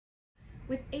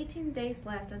With 18 days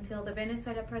left until the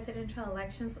Venezuela presidential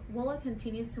elections, WOLA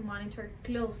continues to monitor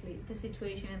closely the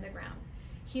situation on the ground.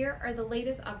 Here are the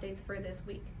latest updates for this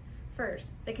week. First,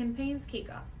 the campaign's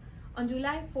kickoff. On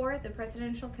July 4th, the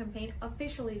presidential campaign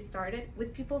officially started,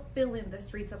 with people filling the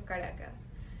streets of Caracas.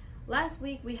 Last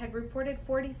week, we had reported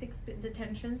 46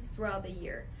 detentions throughout the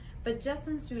year, but just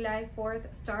since July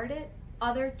 4th started,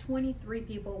 other 23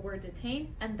 people were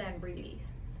detained and then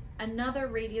released. Another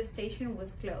radio station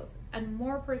was closed, and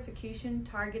more persecution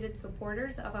targeted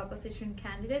supporters of opposition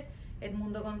candidate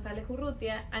Edmundo González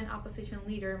Urrutia and opposition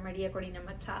leader Maria Corina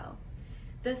Machado.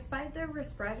 Despite the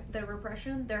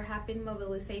repression, there have been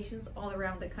mobilizations all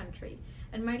around the country,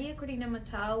 and Maria Corina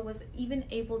Machado was even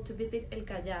able to visit El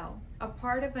Callao, a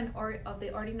part of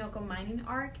the Orinoco mining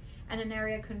arc and an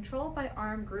area controlled by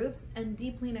armed groups and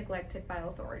deeply neglected by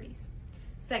authorities.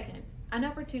 Second, an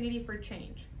opportunity for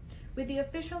change. With the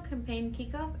official campaign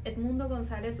kickoff, Edmundo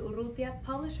González Urrutia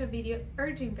published a video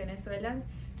urging Venezuelans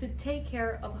to take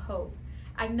care of hope,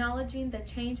 acknowledging that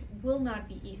change will not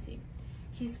be easy.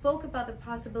 He spoke about the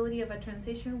possibility of a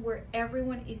transition where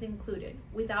everyone is included,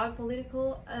 without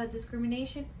political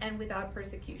discrimination and without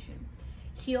persecution.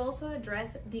 He also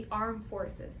addressed the armed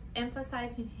forces,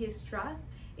 emphasizing his trust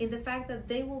in the fact that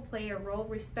they will play a role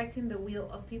respecting the will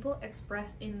of people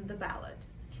expressed in the ballot.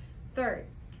 Third,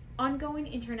 ongoing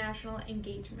international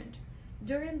engagement.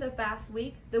 During the past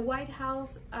week, the White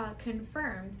House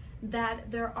confirmed that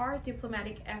there are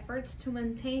diplomatic efforts to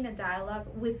maintain a dialogue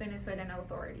with Venezuelan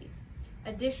authorities.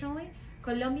 Additionally,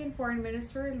 Colombian Foreign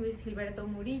Minister Luis Gilberto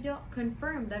Murillo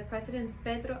confirmed that Presidents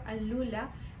Petro and Lula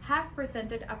have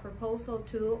presented a proposal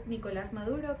to Nicolás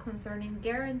Maduro concerning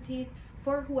guarantees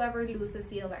for whoever loses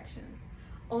the elections.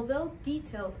 Although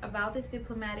details about these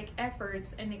diplomatic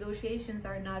efforts and negotiations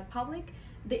are not public,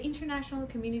 the international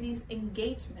community's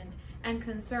engagement and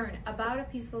concern about a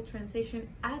peaceful transition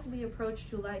as we approach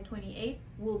July 28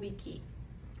 will be key.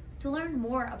 To learn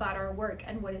more about our work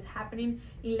and what is happening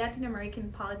in Latin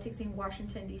American politics in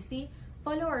Washington, D.C.,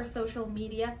 follow our social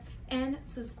media and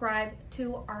subscribe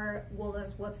to our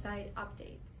WOLA's website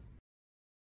updates.